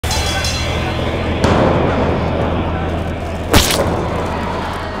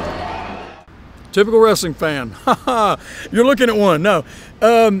Typical wrestling fan. You're looking at one. No.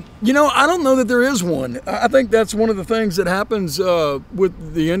 You know, I don't know that there is one. I think that's one of the things that happens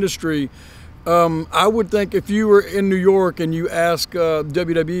with the industry. I would think if you were in New York and you ask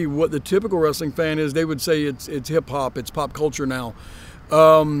WWE what the typical wrestling fan is, they would say it's hip-hop, it's pop culture now.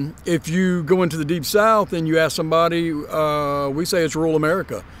 If you go into the Deep South and you ask somebody, we say it's rural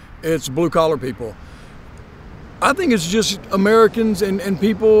America. It's blue-collar people. I think it's just Americans and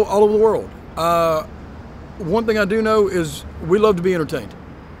people all over the world. One thing I do know is we love to be entertained.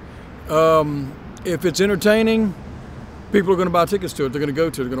 If it's entertaining, people are going to buy tickets to it. They're going to go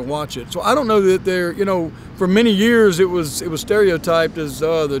to it. They're going to watch it. So I don't know that they're, you know, for many years it was stereotyped as it's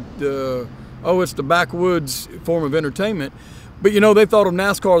the backwoods form of entertainment. But you know, they thought of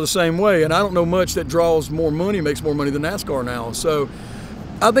NASCAR the same way, and I don't know much that draws more money, makes more money than NASCAR now. So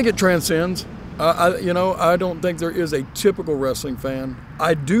I think it transcends. I don't think there is a typical wrestling fan.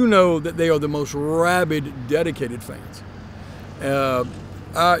 I do know that they are the most rabid, dedicated fans.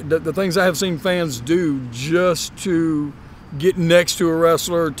 The things I have seen fans do just to get next to a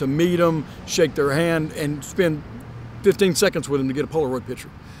wrestler, to meet them, shake their hand, and spend 15 seconds with them to get a Polaroid picture.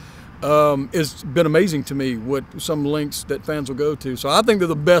 It's been amazing to me what some lengths that fans will go to. So I think they're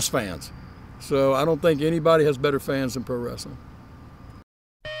the best fans. So I don't think anybody has better fans than pro wrestling.